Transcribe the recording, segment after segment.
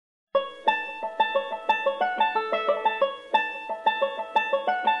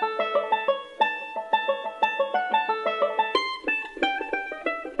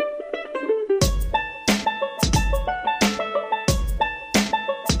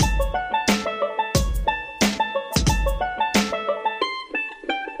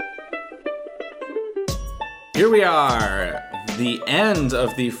Here we are, the end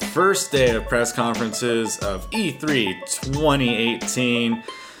of the first day of press conferences of E3 2018.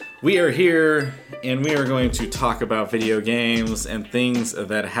 We are here, and we are going to talk about video games and things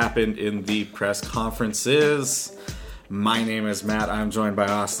that happened in the press conferences. My name is Matt. I'm joined by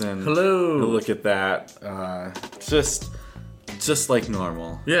Austin. Hello. Look at that. Just like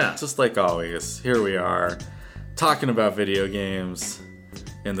normal. Yeah. Just like always. Here we are, talking about video games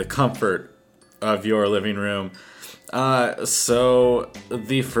in the comfort of your living room. So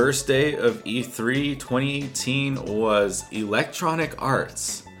the first day of E3 2018 was Electronic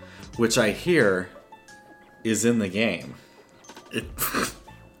Arts, which I hear is in the game.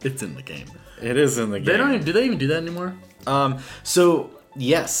 It's in the game. It is in the game. Do they even do that anymore? So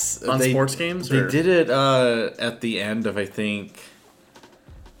yes, On sports games? They or? did it at the end of, I think,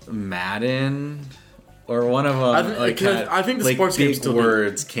 Madden. Or one of them, I think the sports games big still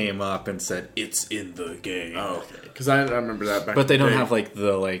words came up and said it's in the game. Oh, okay. Because I remember that back. But they in the don't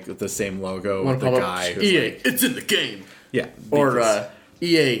day. have the same logo Wanna with the pop up, guy. Who's EA, it's in the game. Yeah. Or because-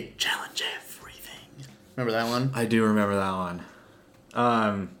 EA, challenge everything. Remember that one? I do remember that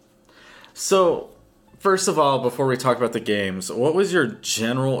one. So first of all, before we talk about the games, what was your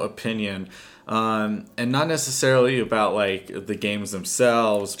general opinion? And not necessarily about the games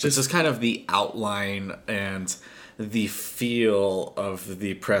themselves, but just kind of the outline and the feel of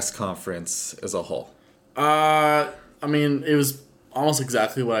the press conference as a whole. I mean, it was almost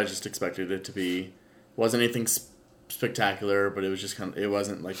exactly what I just expected it to be. Wasn't anything spectacular, but it was just it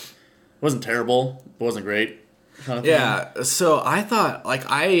wasn't terrible, it wasn't great. Kind of thing. Yeah, so I thought,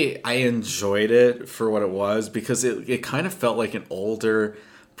 I enjoyed it for what it was, because it kind of felt like an older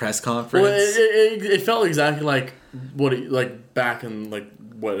press conference. Well, it felt exactly like back in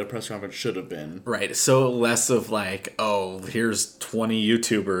what a press conference should have been. Right, so less of here's 20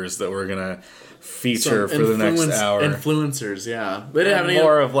 YouTubers that we're gonna feature for the next hour. Influencers, yeah. They didn't have any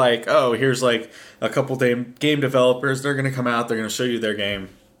more of here's a couple game developers. They're gonna come out. They're gonna show you their game.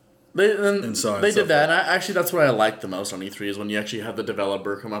 And so on they and so did that. And actually, that's what I liked the most on E3 is when you actually have the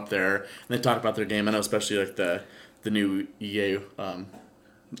developer come up there and they talk about their game. I know, especially the new EA.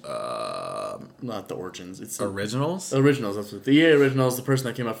 Not the Origins. It's Originals. Originals. That's what the EA Originals. The person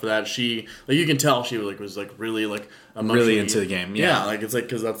that came up for that, she you can tell she was really really into the game. Yeah, it's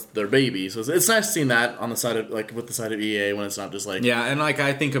because that's their baby. So it's nice seeing that on the side of with the side of EA when it's not just yeah. And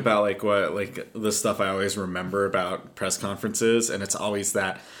I think about what the stuff I always remember about press conferences, and it's always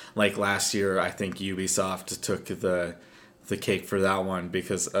that last year I think Ubisoft took the cake for that one,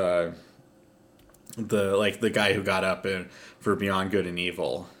 because the guy who got up for Beyond Good and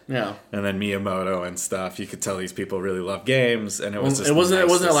Evil. Yeah. And then Miyamoto and stuff. You could tell these people really love games, and it was just it wasn't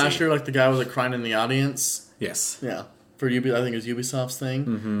nice it last year the guy was crying in the audience? Yes. Yeah. For I think it was Ubisoft's thing.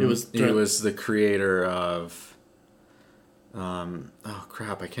 Mm-hmm. He was the creator of oh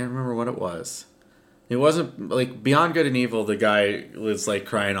crap, I can't remember what it was. It wasn't Beyond Good and Evil, the guy was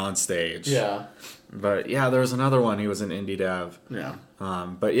crying on stage. Yeah. But yeah, there was another one. He was an indie dev. Yeah.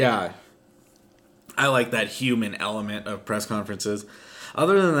 But yeah, I like that human element of press conferences.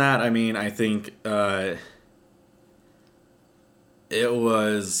 Other than that, I mean, I think it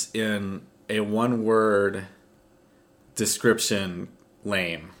was, in a one-word description,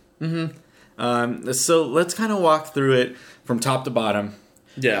 lame. Mm-hmm. So let's kind of walk through it from top to bottom.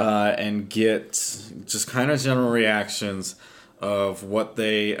 Yeah. And get just kind of general reactions of what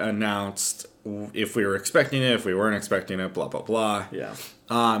they announced, if we were expecting it, if we weren't expecting it, blah, blah, blah. Yeah.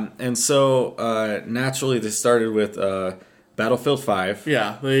 And so, naturally, they started with Battlefield 5.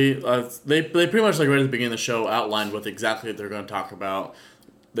 Yeah, they pretty much right at the beginning of the show outlined what exactly they're going to talk about.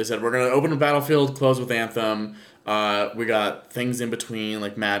 They said we're going to open with Battlefield, close with Anthem. We got things in between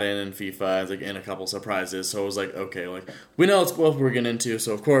Madden and FIFA, and a couple surprises. So it was okay, we know it's what we're getting into.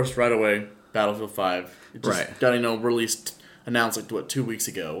 So of course, right away, Battlefield 5. It just got announced 2 weeks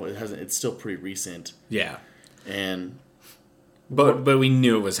ago. It's still pretty recent. Yeah, and. But we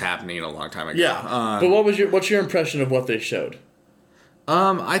knew it was happening a long time ago. Yeah. But what's your impression of what they showed?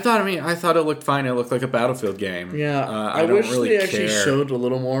 I thought it looked fine. It looked like a Battlefield game. Yeah. I wish don't really they actually care. showed a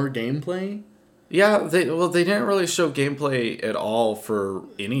little more gameplay. Yeah, they didn't really show gameplay at all for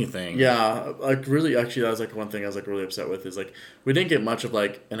anything. Yeah, really, actually, that was one thing I was really upset with is we didn't get much of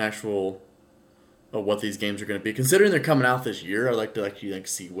an actual of what these games are going to be. Considering they're coming out this year, I'd like to actually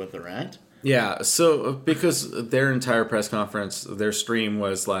see what they're at. Yeah, so because their entire press conference, their stream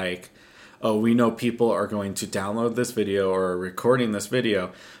was oh, we know people are going to download this video or are recording this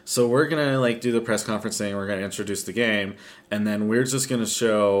video, so we're going to do the press conference thing, we're going to introduce the game, and then we're just going to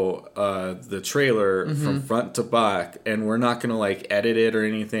show the trailer from front to back, and we're not going to edit it or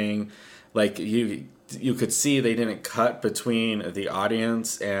anything. like you could see they didn't cut between the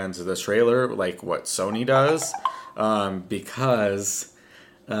audience and the trailer like what Sony does, because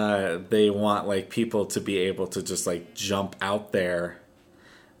they want like people to be able to just like jump out there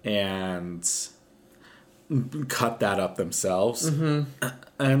and cut that up themselves.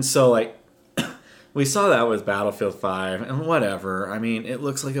 And so like we saw that with Battlefield 5 and whatever. I mean, it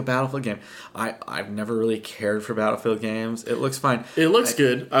looks like a Battlefield game. I've never really cared for Battlefield games. It looks fine. It looks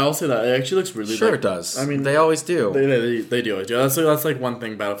good. I'll say that. It actually looks really Sure like, it does. I mean, they always do. They do always do. That's like one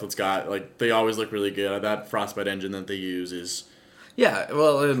thing Battlefield's got. Like, they always look really good. That Frostbite engine that they use is... Yeah,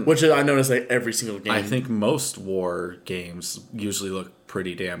 well... which I notice like every single game. I think most war games usually look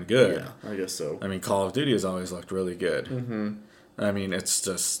pretty damn good. Yeah, I guess so. I mean, Call of Duty has always looked really good. Mm-hmm. I mean, it's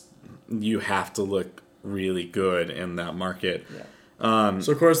just... You have to look really good in that market. Yeah.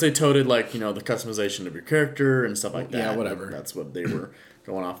 So, of course, they toted, like, the customization of your character and stuff like that. Yeah, whatever. That's what they were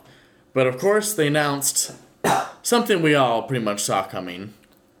going off. But, of course, they announced something we all pretty much saw coming.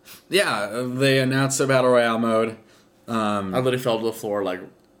 Yeah, they announced a Battle Royale mode. I literally fell to the floor, like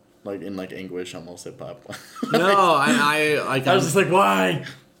in, like, anguish almost at Pop. No, I was just like, why?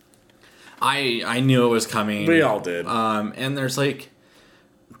 I knew it was coming. We all did. And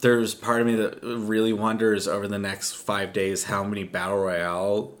there's part of me that really wonders over the next 5 days how many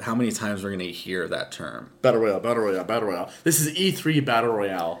times we're going to hear that term. Battle Royale, Battle Royale, Battle Royale. This is E3 Battle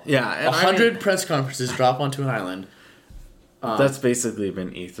Royale. Yeah. And 100 press conferences drop onto an island. That's basically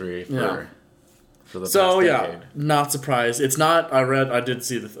been E3 for the past decade. Not surprised. It's not, I did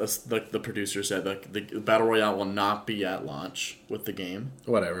see the producer said that the Battle Royale will not be at launch with the game.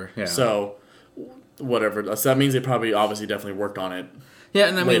 Whatever, yeah. So, whatever. So that means they probably obviously definitely worked on it. Yeah,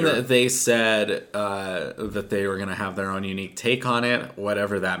 and I mean, later. they said that they were going to have their own unique take on it,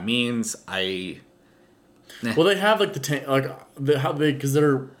 whatever that means. Well, they have like the tank, like because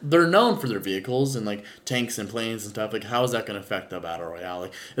they're known for their vehicles and like tanks and planes and stuff. Like, how is that going to affect the battle royale?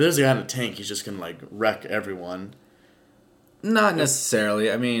 Like, if there's a guy in a tank, he's just going to like wreck everyone. Not necessarily.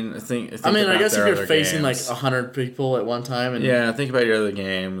 I mean, think I guess if you're facing games. like 100 people at one time, and yeah, think about your other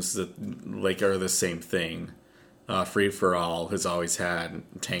games that like are the same thing. Free for All has always had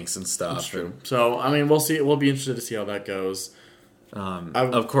tanks and stuff. That's true. So I mean, we'll see. We'll be interested to see how that goes.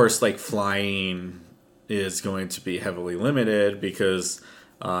 Of course, like flying is going to be heavily limited because,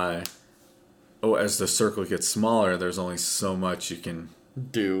 as the circle gets smaller, there's only so much you can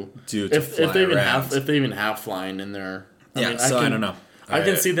do to if fly they even around. if they even have flying in there. I don't know. I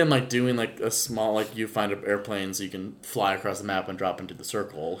can see them like doing like a small like you find an airplane so you can fly across the map and drop into the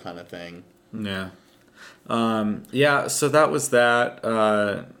circle kind of thing. Yeah. So that was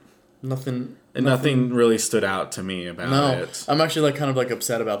that. Nothing really stood out to me about it. I'm actually like kind of like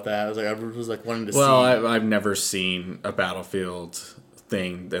upset about that. I was like wanting to see. Well, I've never seen a Battlefield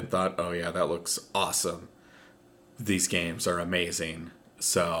thing and thought, oh yeah, that looks awesome. These games are amazing.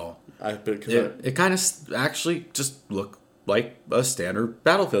 So it kind of actually just looked like a standard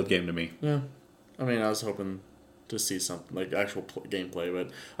Battlefield game to me. Yeah, I mean, I was hoping to see some like actual gameplay,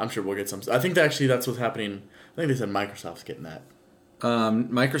 but I'm sure we'll get some. I think that's what's happening. I think they said Microsoft's getting that.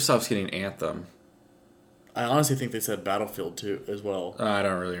 Microsoft's getting Anthem. I honestly think they said Battlefield too as well. I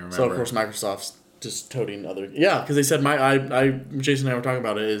don't really remember. So of course Microsoft's just toting other. Yeah, because they said Jason and I were talking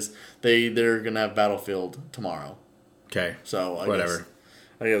about it. Is they're gonna have Battlefield tomorrow. Okay. So whatever.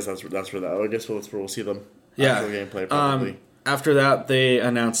 I guess that's for that. I guess that's where we'll see them. Yeah. Actual gameplay probably. After that, they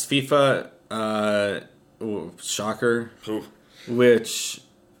announced FIFA. Shocker. Ooh. Which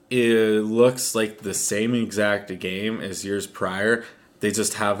it looks like the same exact game as years prior. They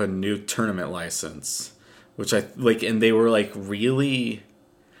just have a new tournament license, which I like, and they were like really.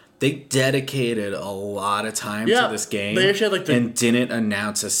 They dedicated a lot of time to this game. They actually had and didn't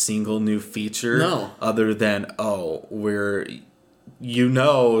announce a single new feature. Other than we're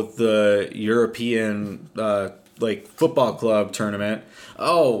the European like football club tournament.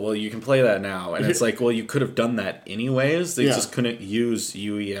 Oh, well, you can play that now. And it's like, well, you could have done that anyways. They just couldn't use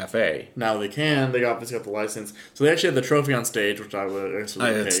UEFA. Now they can. They obviously got the license. So they actually had the trophy on stage, which I would guess was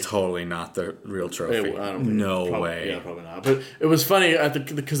okay. It's totally not the real trophy. No way. Yeah, probably not. But it was funny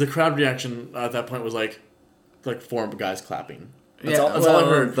because the crowd reaction at that point was like 4 guys clapping. That's all I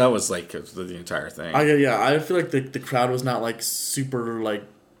heard. That was like the entire thing. I feel like the crowd was not like super like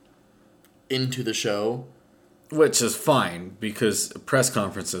into the show. Which is fine, because press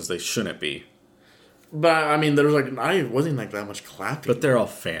conferences, they shouldn't be. But, I mean, there was wasn't like that much clapping. But they're all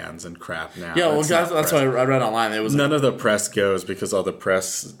fans and crap now. Yeah, well, that's why I read online. It was none of the press goes because all the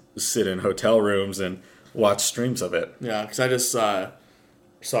press sit in hotel rooms and watch streams of it. Yeah, because I just saw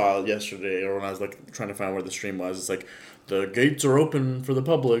yesterday, or when I was like trying to find where the stream was, it's like, the gates are open for the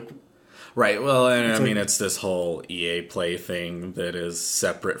public. Right. Well, and I like- mean, it's this whole EA Play thing that is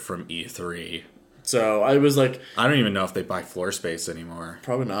separate from E3. So I was like, I don't even know if they buy floor space anymore.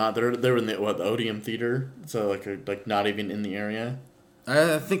 probably not. They're in the Odeum Theater, so like not even in the area.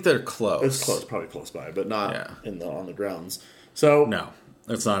 I think they're close. It's close, probably close by, but not Yeah. on the grounds. So No,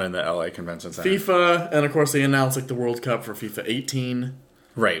 it's not in the LA Convention Center. FIFA, and of course they announced like the World Cup for FIFA 18.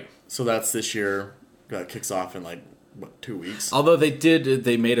 Right. So that's this year. Kicks off in like 2 weeks. Although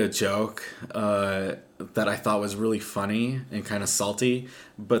they made a joke that I thought was really funny and kind of salty,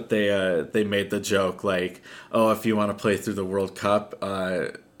 but they made the joke like, oh, if you want to play through the World Cup,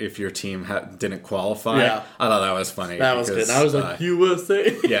 if your team didn't qualify. Yeah. I thought that was funny. That was good. And I was like,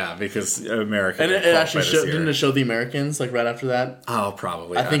 USA. Yeah, because America. And it actually didn't it show the Americans like right after that? Oh,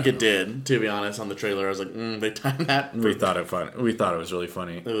 probably. I think it did. To be honest, on the trailer, I was like, they timed that. We thought it fun. We thought it was really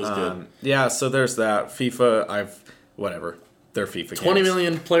funny. It was good. Yeah. So there's that. FIFA. Whatever. They're FIFA. 20 games.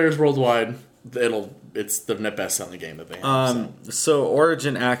 million players worldwide. It's the net best selling game that they have. So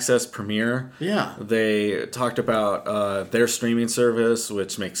Origin Access Premier. Yeah. They talked about their streaming service,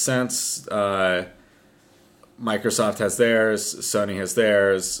 which makes sense. Microsoft has theirs, Sony has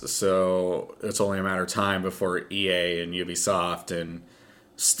theirs, so it's only a matter of time before EA and Ubisoft and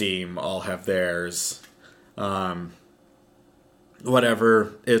Steam all have theirs.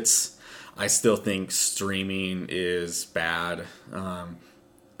 Whatever. I still think streaming is bad.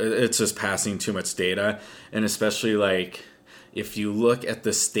 It's just passing too much data, and especially like if you look at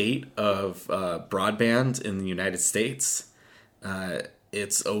the state of broadband in the United States,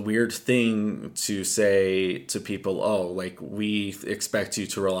 it's a weird thing to say to people, oh, like we expect you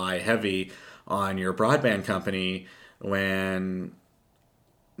to rely heavy on your broadband company when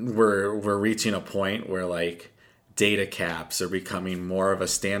we're reaching a point where like data caps are becoming more of a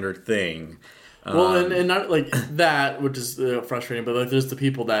standard thing. Well, and not like that, which is frustrating, but like there's the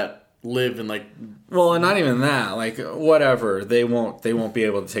people that live in like. Well, and not even that. Like whatever, they won't be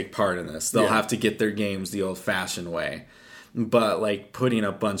able to take part in this. They'll have to get their games the old-fashioned way. But like putting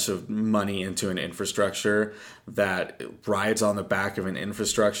a bunch of money into an infrastructure that rides on the back of an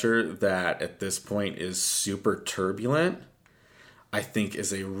infrastructure that at this point is super turbulent, I think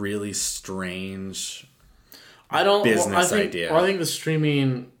is a really strange business idea. Well, I think the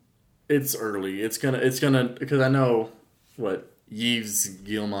streaming. It's early. It's gonna because I know what Yves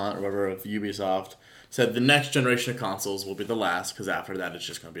Guillemot or whatever of Ubisoft said the next generation of consoles will be the last because after that it's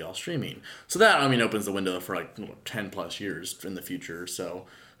just gonna be all streaming. So that opens the window for like 10 plus years in the future. So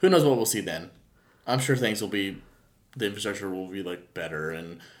who knows what we'll see then? I'm sure the infrastructure will be like better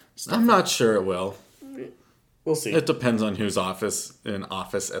and stuff. I'm not sure it will. We'll see. It depends on who's in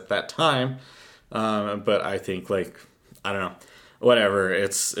office at that time. But I think like I don't know. Whatever,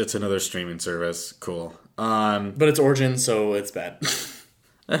 it's another streaming service. Cool. But it's Origin, so it's bad.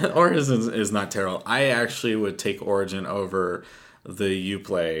 Origin is not terrible. I actually would take Origin over the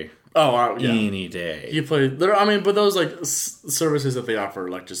Uplay any day. Uplay, but those like services that they offer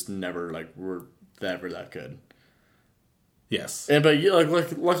like just never like were never that good. Yes. But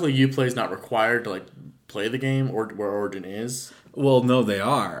luckily Uplay is not required to like play the game or where Origin is. Well, no, they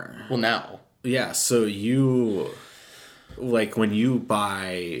are. Well, now. Yeah, so like when you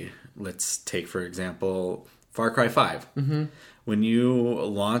buy, let's take for example Far Cry 5. Mm-hmm. When you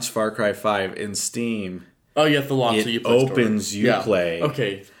launch Far Cry 5 in Steam, you have to launch the Uplay opens store. Uplay,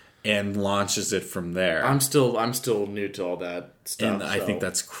 okay, and launches it from there. I'm still new to all that stuff, and I think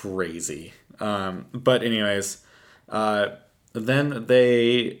that's crazy. But anyways, then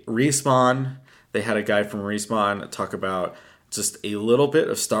Respawn. They had a guy from Respawn talk about just a little bit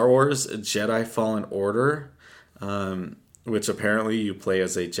of Star Wars Jedi Fallen Order. Which apparently you play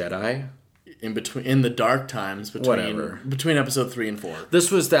as a Jedi in the dark times between episode 3 and 4.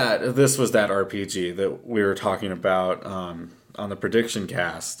 This was that RPG that we were talking about on the prediction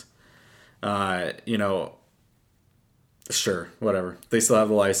cast. Sure, whatever. They still have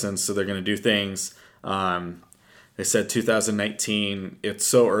the license, so they're going to do things. They said 2019. It's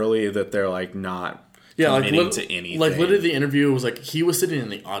so early that they're like not. Yeah, to anything. Like literally, the interview was like he was sitting in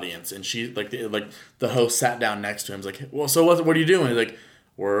the audience, and she the host sat down next to him. He's like, "Well, so what are you doing?" He's like,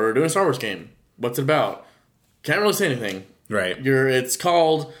 "We're doing a Star Wars game. What's it about?" Can't really say anything. Right. It's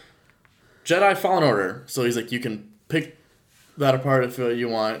called Jedi Fallen Order. So he's like, you can pick that apart if you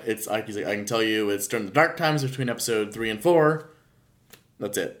want. He's like, I can tell you it's during the dark times between episode 3 and 4.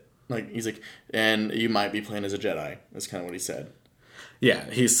 That's it. Like he's like, and you might be playing as a Jedi. That's kind of what he said. Yeah,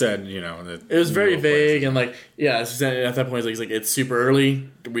 he said, that it was very vague and like, yeah. At that point, he's like, it's super early.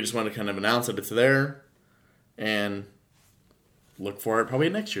 We just want to kind of announce that it's there, and look for it probably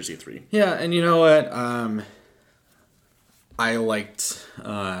next year's E3. Yeah, and you know what? I liked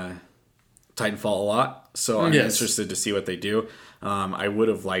Titanfall a lot, so I'm Yes. interested to see what they do. I would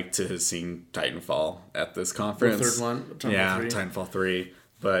have liked to have seen Titanfall at this conference. The third one? Titanfall 3? Titanfall 3,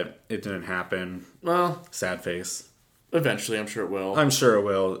 but it didn't happen. Well, Sad face. eventually, I'm sure it will. I'm sure it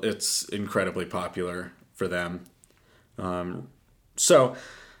will. It's incredibly popular for them. So,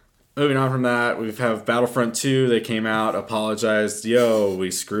 moving on from that, we have Battlefront 2. They came out, apologized. Yo,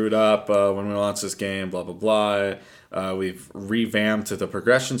 we screwed up when we launched this game, blah, blah, blah. We've revamped the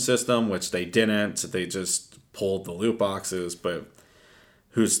progression system, which they didn't. They just pulled the loot boxes, but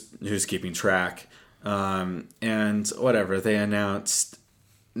who's keeping track? And whatever. They announced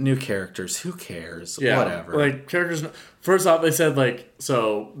new characters. Who cares? Yeah, Whatever. like characters. First off, they said like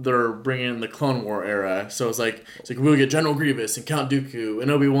so they're bringing in the Clone War era. So it's like we'll get General Grievous and Count Dooku and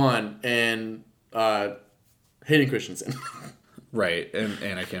Obi-Wan and Hayden Christensen. Right, and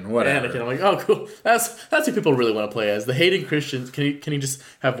Anakin, whatever. Anakin. I'm like, oh cool. That's who people really want to play as. The Hayden Christensen. Can he just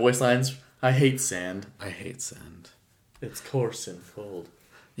have voice lines? I hate sand. I hate sand. It's coarse and cold.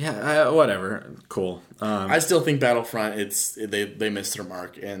 Yeah, whatever. Cool. I still think Battlefront. They missed their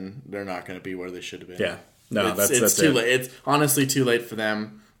mark and they're not going to be where they should have been. Yeah. No, it's that's too it. late. It's honestly too late for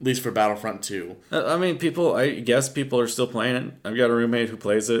them. At least for Battlefront 2. I mean, I guess people are still playing it. I've got a roommate who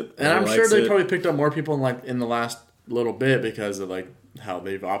plays it. And I'm sure they probably picked up more people in the last little bit because of like how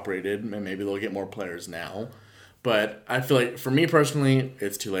they've operated, and maybe they'll get more players now. But I feel like for me personally,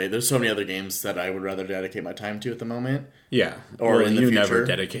 it's too late. There's so many other games that I would rather dedicate my time to at the moment. Yeah. Or in the you future. never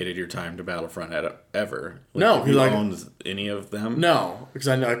dedicated your time to Battlefront ever. No, have you like- owned any of them? No, because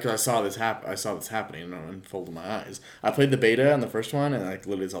I saw this I saw this happening and it unfolded my eyes. I played the beta on the first one, and like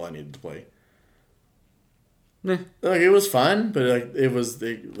literally is all I needed to play. Meh. Like it was fun, but like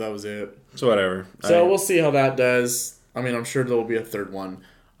that was it. So whatever. So we'll see how that does. I mean, I'm sure there will be a third one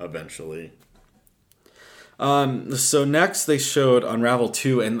eventually. So next they showed Unravel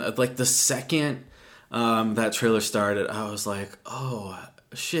 2, and like the second that trailer started, I was like, oh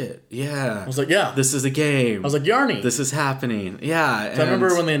shit, yeah. I was like, yeah. This is a game. I was like, Yarny. This is happening. Yeah. So I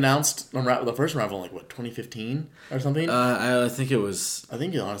remember when they announced the first Unravel, like, what, 2015 or something? I think it was... I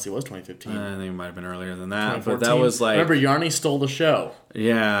think it honestly was 2015. I think it might have been earlier than that. But 2014. that was like... Remember, Yarny stole the show.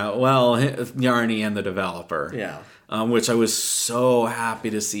 Yeah, well, Yarny and the developer. Yeah. Which I was so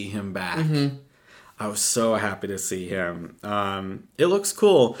happy to see him back. Mm-hmm. I was so happy to see him. It looks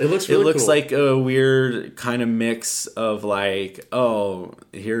cool. It looks really cool. Like a weird kind of mix of like, oh,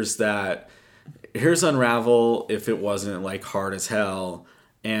 here's Unravel if it wasn't like hard as hell,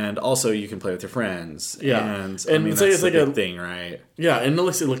 and also you can play with your friends. Yeah. And I mean, so that's it's the like big thing, right? Yeah, and it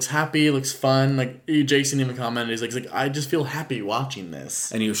looks happy, it looks fun. Like Jason even commented, he's like, I just feel happy watching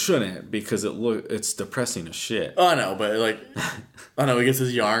this. And you shouldn't, because it's depressing as shit. Oh, I know, but like, I know he gets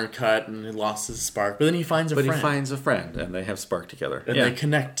his yarn cut and he lost his spark, but then he finds a friend. But he finds a friend, and they have spark together. And yeah. they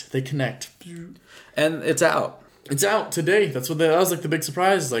connect. And it's out. It's out today. That was like the big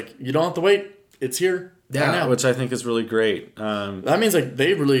surprise. Like, you don't have to wait. It's here. Yeah, right now. which I think is really great. That means like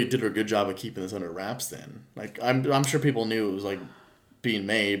they really did a good job of keeping this under wraps. Then, like, I'm sure people knew it was like being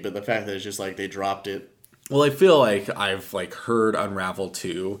made, but the fact that it's just like they dropped it. Well, I feel like I've like heard Unravel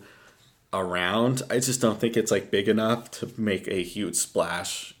 2 around. I just don't think it's like big enough to make a huge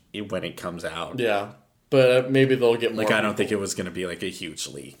splash when it comes out. Yeah, but maybe they'll get more. Like, I don't people. think it was going to be like a huge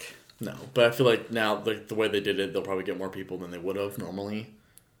leak. No, but I feel like now like the way they did it, they'll probably get more people than they would have normally.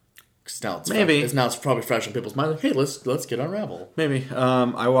 Because now it's probably fresh in people's mind. Like, hey, let's get Unravel. Maybe.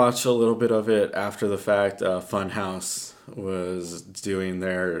 I watched a little bit of it after the fact. Funhouse was doing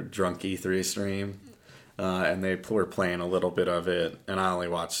their drunk E3 stream, and they were playing a little bit of it, and I only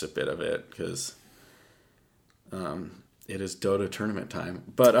watched a bit of it because it is Dota tournament time.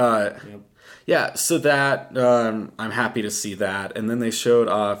 But Yep. yeah, so that I'm happy to see that, and then they showed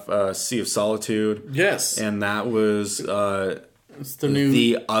off Sea of Solitude. Yes, And that was it's the new.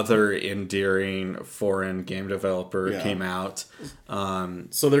 the other endearing foreign game developer Yeah. came out.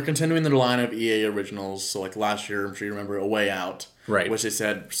 So they're continuing their line of EA originals. So like last year, I'm sure you remember A Way Out, Right. Which they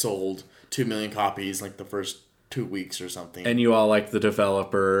said sold 2 million copies like the first 2 weeks or something. And you all like the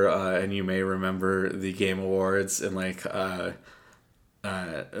developer, and you may remember the Game Awards, and like,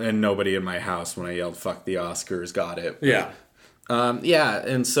 and nobody in my house when I yelled "fuck the Oscars" got it. yeah, Yeah,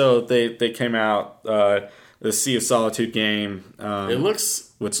 and so they came out the Sea of Solitude game, it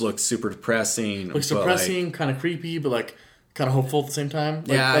looks which looks super depressing. but, like, depressing, kind of creepy, but like kind of hopeful at the same time. Like,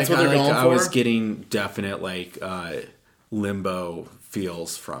 yeah, that's what they're going for. I was getting definite like limbo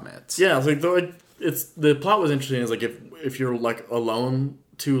feels from it. Yeah, it's like it's the plot was interesting. Is like if you're like alone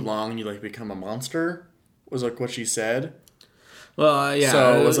too long, you like become a monster. Was like what she said. Well, yeah.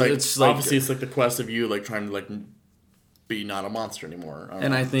 So it's it's like obviously it's like the quest of you like trying to like be not a monster anymore.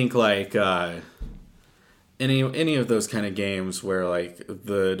 I think like any of those kind of games where like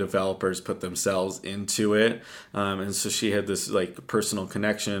the developers put themselves into it, and so she had this like personal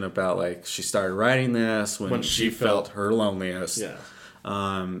connection about like she started writing this when she felt her loneliest. Yeah.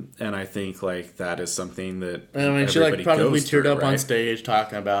 And I think like that is something that I mean, she like probably teared up on stage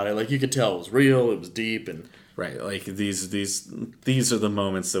talking about it. Like you could tell it was real, it was deep, and right. Like these are the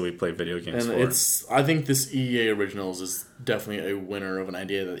moments that we play video games for. I think this EA Originals is definitely a winner of an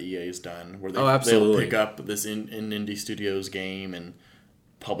idea that EA's done, where absolutely. they'll pick up this in indie studios game and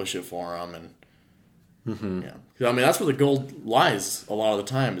publish it for them, and yeah, I mean that's where the gold lies a lot of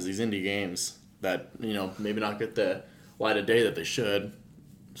the time is these indie games that maybe not get the light of day that they should.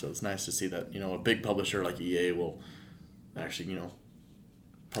 So it's nice to see that a big publisher like EA will actually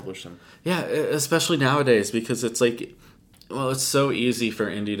publish them. Yeah, especially nowadays because it's like, well, it's so easy for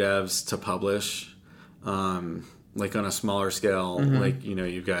indie devs to publish, like on a smaller scale. Like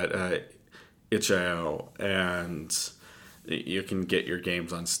you've got itch.io and you can get your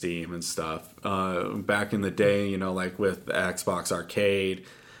games on Steam and stuff. Back in the day, like with Xbox Arcade,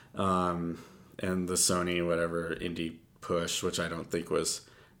 and the Sony whatever indie push, which I don't think was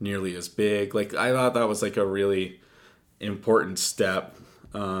nearly as big. Like I thought that was like a really important step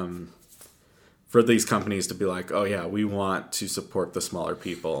for these companies to be like, oh yeah, we want to support the smaller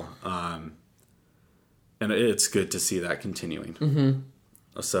people, and it's good to see that continuing.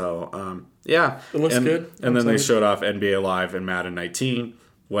 So yeah, it looks good. And then they showed off NBA Live and Madden 19.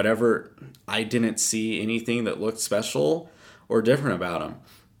 Whatever, I didn't see anything that looked special or different about them.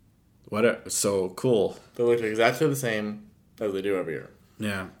 So cool. They look exactly the same as they do every year.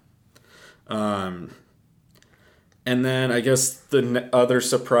 Yeah. And then I guess the other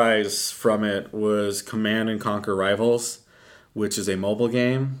surprise from it was Command and Conquer Rivals, which is a mobile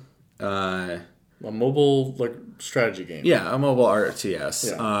game. A mobile like strategy game. Yeah, a mobile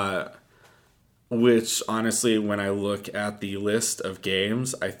RTS. Yeah. Which honestly, when I look at the list of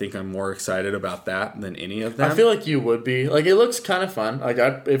games, I think I'm more excited about that than any of them. I feel like you would be. Like it looks kind of fun. Like I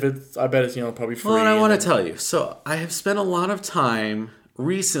bet it's probably free. Well, and I want to tell you. So I have spent a lot of time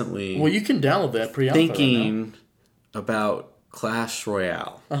recently. Well, you can download that pre-alpha thinking about Clash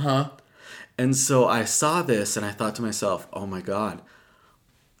Royale. And so I saw this and I thought to myself, "Oh my god,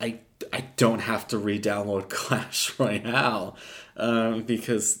 I don't have to re-download Clash Royale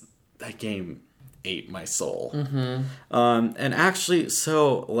because that game ate my soul." And actually,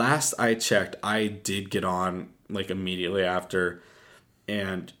 so last I checked, I did get on like immediately after,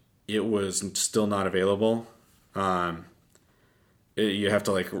 and it was still not available. You have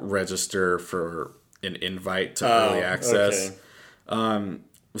to like register for an invite to early access. Okay.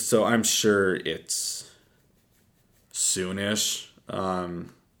 So I'm sure it's soonish.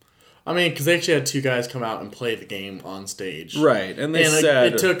 I mean, because they actually had two guys come out and play the game on stage. Right. And they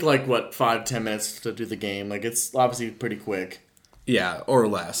said... it took, 5-10 minutes to do the game. Like, it's obviously pretty quick. Yeah, or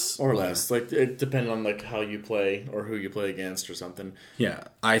less. Or less. Like, it depends on, how you play or who you play against or something. Yeah,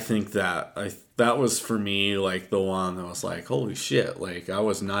 I think that... that was, for me, the one that was like, holy shit. I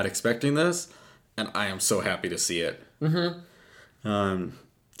was not expecting this, and I am so happy to see it.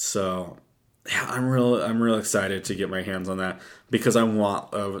 So... yeah, I'm real excited to get my hands on that because I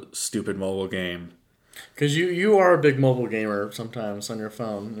want a stupid mobile game. Because you are a big mobile gamer sometimes on your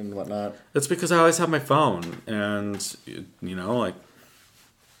phone and whatnot. It's because I always have my phone, and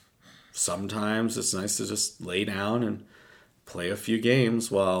sometimes it's nice to just lay down and play a few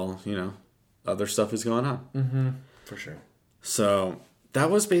games while other stuff is going on. For sure. So that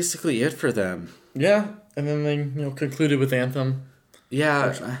was basically it for them. Yeah, and then they concluded with Anthem.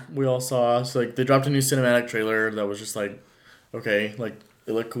 Yeah, we all saw. So they dropped a new cinematic trailer that was just okay, it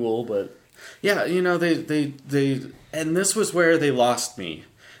looked cool, but yeah, they and this was where they lost me.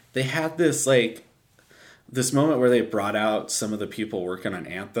 They had this this moment where they brought out some of the people working on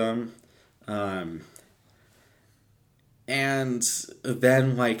Anthem, and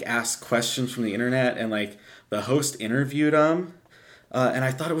then asked questions from the internet, and the host interviewed them, and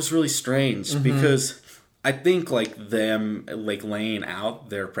I thought it was really strange because. I think them laying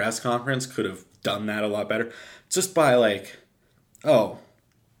out their press conference could have done that a lot better. Just by oh,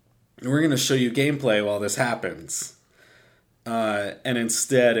 we're going to show you gameplay while this happens. And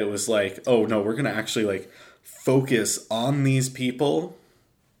instead it was oh no, we're going to actually focus on these people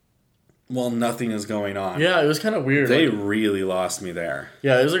while nothing is going on. Yeah, it was kind of weird. They really lost me there.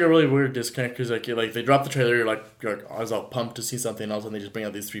 Yeah, it was a really weird disconnect because they dropped the trailer. You're I was all pumped to see something else, and they just bring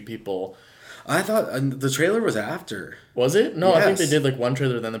out these three people. I thought the trailer was after. Was it? No, yes. I think they did one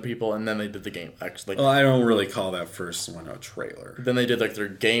trailer, then the people, and then they did the game. Actually, well, I don't really call that first one a trailer. Then they did their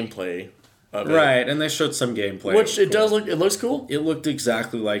gameplay. of it. Right, and they showed some gameplay. Which it does look, it looks cool. It looked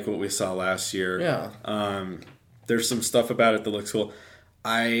exactly like what we saw last year. Yeah. There's some stuff about it that looks cool.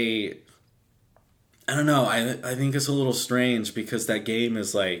 I don't know. I think it's a little strange because that game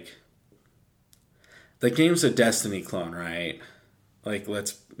is like... That game's a Destiny clone, right? Like,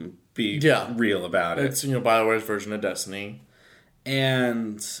 let's be real about it. It's, BioWare's version of Destiny.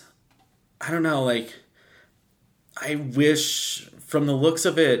 And I don't know, like, I wish, from the looks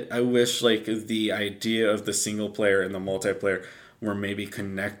of it, I wish, like, the idea of the single player and the multiplayer were maybe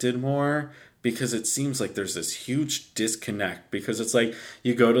connected more, because it seems like there's this huge disconnect, because it's like,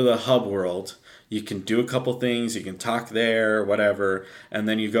 you go to the hub world, you can do a couple things, you can talk there, whatever, and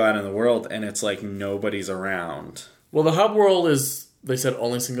then you go out in the world, and it's like nobody's around. Well, the hub world is, they said,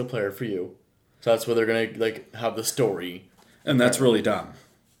 only single player for you. So that's where they're going to, like, have the story. And that's really dumb.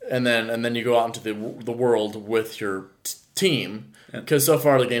 And then you go out into the world with your team. Because so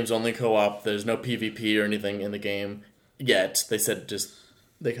far the game's only co-op. There's no PvP or anything in the game yet. They said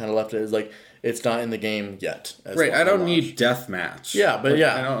they kind of left it as like, it's not in the game yet. Right, I don't need deathmatch. Yeah, but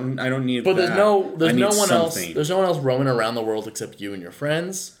yeah. I don't need But that. there's no one else. There's no one else roaming around the world except you and your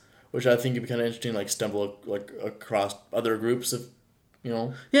friends, which I think would be kind of interesting, like stumble like across other groups of,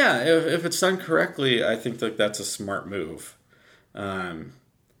 Yeah, if it's done correctly, I think like that's a smart move.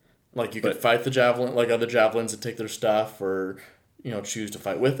 Like you could fight the javelin, like other javelins and take their stuff, or choose to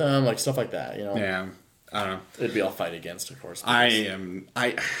fight with them, like stuff like that. Yeah, I don't know. It'd be all fight against, of course.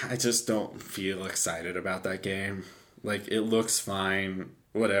 I just don't feel excited about that game. Like, it looks fine,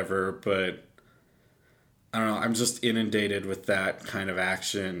 whatever, but I don't know. I'm just inundated with that kind of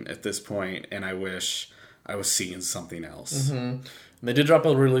action at this point, and I wish I was seeing something else. Mm-hmm. And they did drop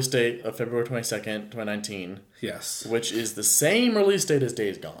a release date of February 22nd, 2019. Yes. Which is the same release date as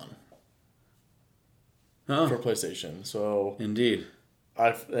Days Gone. Oh. For PlayStation. So Indeed.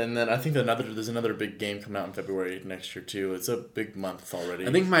 And then I think there's another big game coming out in February next year too. It's a big month already.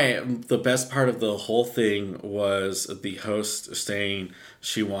 I think the best part of the whole thing was the host saying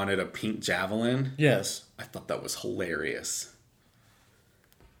she wanted a pink javelin. Yes. I thought that was hilarious.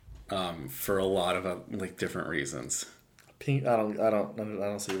 For a lot of like different reasons. Pink. I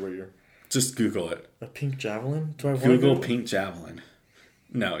don't see where you're. Just Google it. A pink javelin? Do I want Google pink javelin?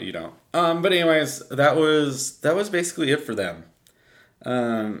 No, you don't. But anyways, that was basically it for them.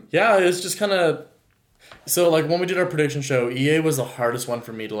 Yeah, it's just kind of... So, like, when we did our prediction show, EA was the hardest one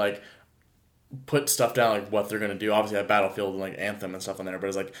for me to, like, put stuff down, like, what they're going to do. Obviously, I have Battlefield and, like, Anthem and stuff on there, but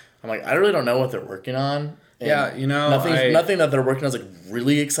it's like, I'm like, I really don't know what they're working on. And yeah, nothing that they're working on is, like,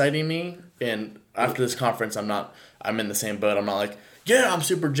 really exciting me. And after this conference, I'm in the same boat. I'm not like, yeah, I'm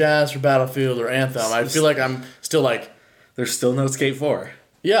super jazzed for Battlefield or Anthem. I feel like I'm still, like... There's still no Skate 4.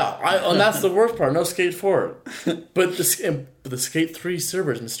 Yeah, and that's the worst part. No Skate 4. But the Skate 3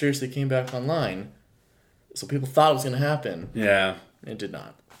 servers mysteriously came back online. So people thought it was going to happen. Yeah. It did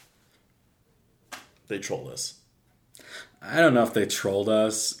not. They trolled us. I don't know if they trolled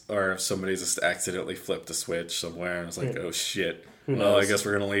us or if somebody just accidentally flipped a switch somewhere and was like, oh shit. Well, I guess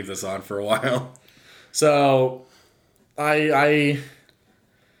we're going to leave this on for a while. So, I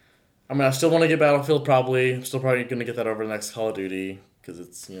still want to get Battlefield probably. I'm still probably going to get that over the next Call of Duty. Because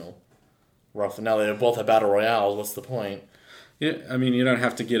it's, rough. And now they both have Battle Royales. What's the point? Yeah, I mean, you don't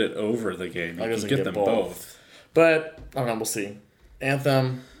have to get it over the game. You can get them both. But, I don't know. We'll see.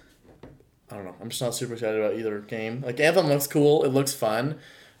 Anthem, I don't know. I'm just not super excited about either game. Like, Anthem looks cool. It looks fun.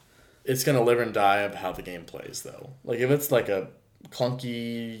 It's going to live and die of how the game plays, though. Like, if it's like a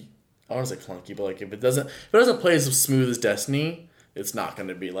clunky... I don't want to say clunky, but like if it doesn't play as smooth as Destiny... It's not going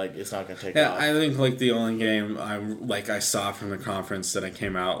to be like it's not going to take off. I think like the only game I saw from the conference that I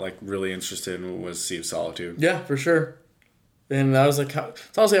came out like really interested in was Sea of Solitude. Yeah, for sure. And that was like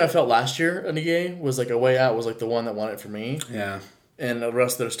it's honestly how I felt last year in EA was like A Way Out was like the one that won it for me. Yeah. And the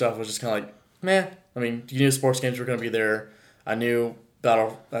rest of their stuff was just kind of like meh. I mean, you knew sports games were going to be there. I knew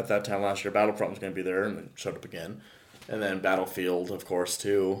at that time last year Battlefront was going to be there and it showed up again. And then Battlefield, of course,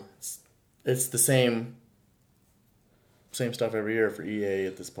 too. It's the same stuff every year for EA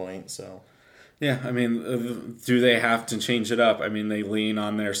at this point, so... Yeah, I mean, do they have to change it up? I mean, they lean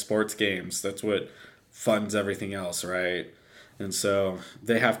on their sports games. That's what funds everything else, right? And so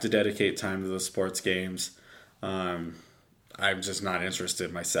they have to dedicate time to the sports games. I'm just not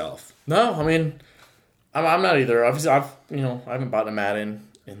interested myself. No, I mean, I'm not either. Obviously, I haven't bought a Madden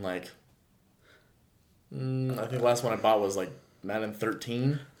in like... I think the last one I bought was like Madden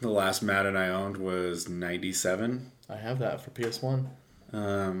 13. The last Madden I owned was 97. I have that for PS1.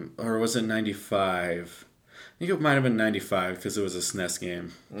 Or was it 95? I think it might have been 95 because it was a SNES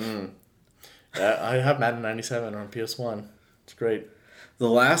game. I have Madden 97 on PS1. It's great. The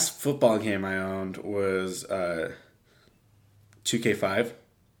last football game I owned was 2K5.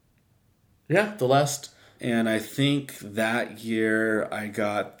 Yeah, the last. And I think that year I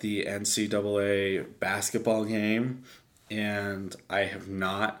got the NCAA basketball game, and I have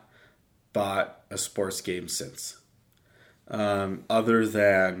not bought a sports game since. Other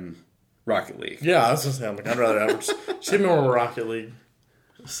than Rocket League. Yeah, I was just saying, I'd rather have just give me more Rocket League.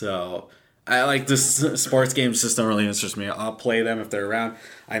 So I like this sports games just don't really interest me. I'll play them if they're around.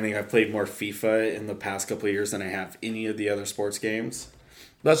 I think I've played more FIFA in the past couple of years than I have any of the other sports games.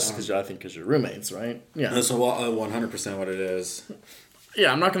 That's just because you're roommates, right? Yeah. That's 100% what it is.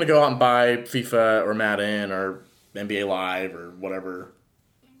 Yeah, I'm not going to go out and buy FIFA or Madden or NBA Live or whatever.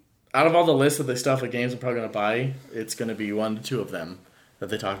 Out of all the lists of the stuff of games I'm probably going to buy, it's going to be 1 to 2 of them that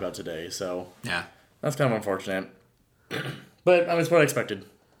they talked about today. So yeah, that's kind of unfortunate. But I mean, it's what I expected.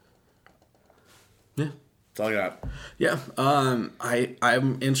 Yeah, that's all I got. Yeah,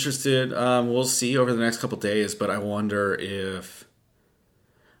 I'm interested. We'll see over the next couple days, but I wonder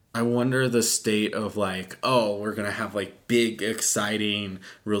the state of like, oh, we're gonna have like big, exciting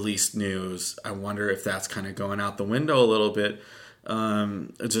release news. I wonder if that's kind of going out the window a little bit,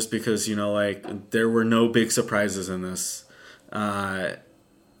 just because like there were no big surprises in this,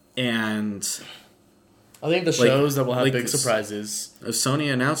 and I think the shows that will have big surprises.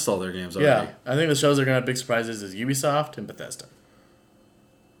 Sony announced all their games already. Yeah, I think the shows that are gonna have big surprises is Ubisoft and Bethesda.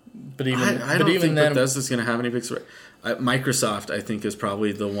 But I don't think Bethesda's going to have any big surprise. Microsoft, I think, is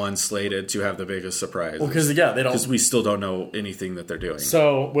probably the one slated to have the biggest surprise. Well, because they don't. Because we still don't know anything that they're doing.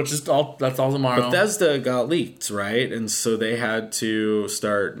 So, that's all tomorrow. Bethesda got leaked, right? And so they had to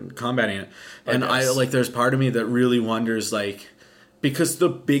start combating it. And there's part of me that really wonders, like, because the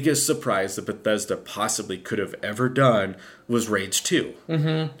biggest surprise that Bethesda possibly could have ever done was Rage 2.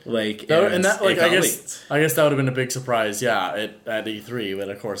 Mm-hmm. I guess that would have been a big surprise, yeah, at E3, but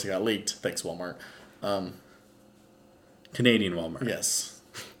of course it got leaked. Thanks, Walmart. Canadian Walmart. Yes.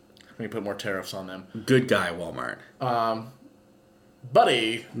 We put more tariffs on them. Good guy, Walmart.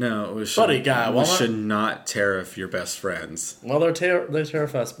 Buddy. No, we should not tariff your best friends. Well, they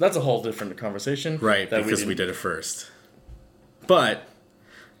tariff us. But that's a whole different conversation. Right, because we did it first. But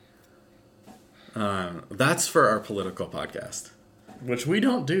that's for our political podcast. Which we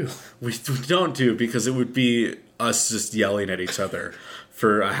don't do. We don't do because it would be us just yelling at each other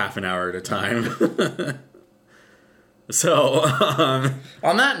for a half an hour at a time. So,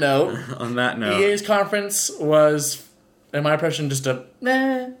 on that note, EA's conference was, in my impression, just a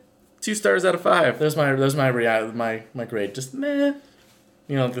meh. 2 stars out of 5. There's my grade. Just meh.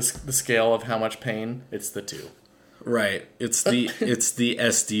 The scale of how much pain. It's the 2. Right. It's the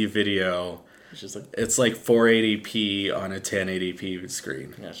SD video. It's like 480p on a 1080p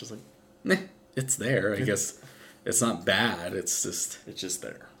screen. Yeah, it's just like, it's there. I guess it's not bad. It's just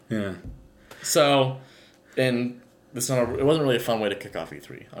there. Yeah. So, it wasn't really a fun way to kick off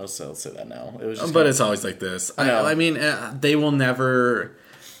E3. I'll say that now. It was just but it's always like this. I mean, they will never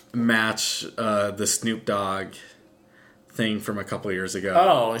match the Snoop Dogg thing from a couple of years ago.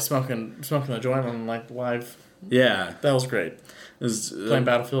 Oh, he's smoking a joint on live. Yeah, that was great. It was, playing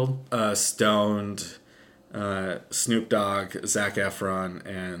Battlefield. Stoned, Snoop Dogg, Zac Efron,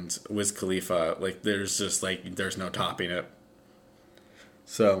 and Wiz Khalifa. Like, there's no topping it.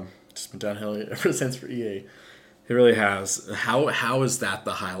 So just been downhill ever since for EA. It really has. How is that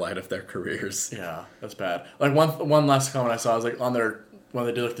the highlight of their careers? Yeah, that's bad. Like one last comment I saw was like on their when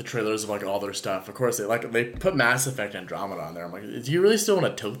they did the trailers of all their stuff. Of course they put Mass Effect Andromeda on there. I'm like, do you really still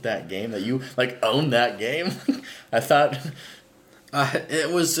want to tote that game? That you own that game? I thought it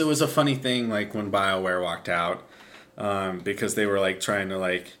was a funny thing when BioWare walked out because they were trying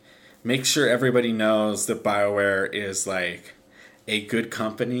to make sure everybody knows that BioWare is a good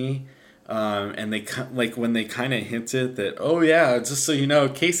company. And they when they kind of hinted that, oh yeah, just so you know,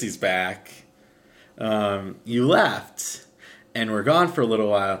 Casey's back. You left, and we're gone for a little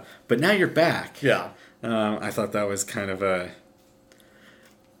while, but now you're back. Yeah. I thought that was kind of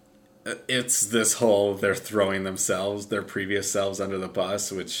it's this whole they're throwing their previous selves under the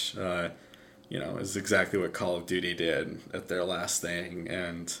bus, which is exactly what Call of Duty did at their last thing,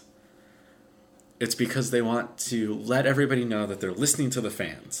 and it's because they want to let everybody know that they're listening to the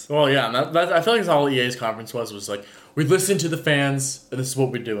fans. Well, yeah, and I feel like that's all EA's conference was we listened to the fans, and this is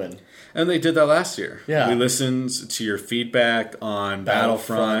what we're doing. And they did that last year. Yeah. We listened to your feedback on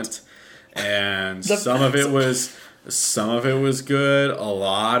Battlefront, and some of it was good, a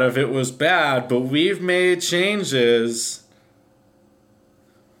lot of it was bad, but we've made changes.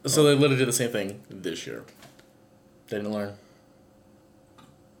 So they literally did the same thing this year. They didn't learn.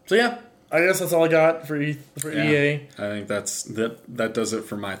 So yeah. I guess that's all I got for EA. I think that does it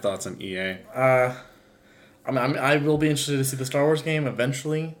for my thoughts on EA. I will be interested to see the Star Wars game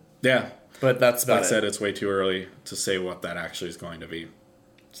eventually. Yeah. But that's about Like I said, it's way too early to say what that actually is going to be.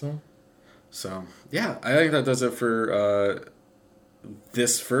 So yeah, I think that does it for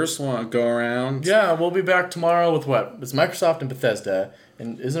this first one go around. Yeah, we'll be back tomorrow with what? It's Microsoft and Bethesda.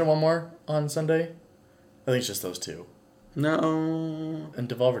 And isn't there one more on Sunday? I think it's just those two. No. And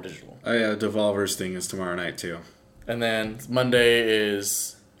Devolver Digital. Oh yeah, Devolver's thing is tomorrow night too. And then Monday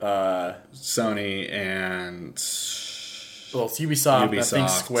is Sony and it's Ubisoft. I think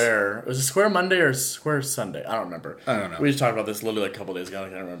Square. Was it Square Monday or Square Sunday? I don't remember. I don't know. We just talked about this literally a couple days ago. I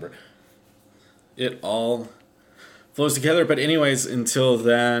can't remember. It all flows together. But anyways, until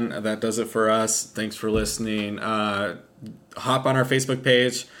then, that does it for us. Thanks for listening. Hop on our Facebook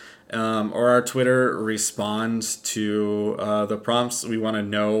page or our Twitter. Respond to the prompts. We want to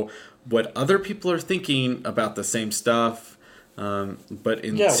know what other people are thinking about the same stuff. But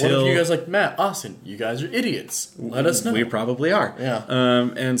until what if you guys like Matt, Austin? You guys are idiots. Let us know. We probably are. Yeah.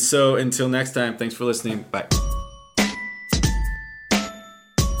 And so until next time, thanks for listening. Bye.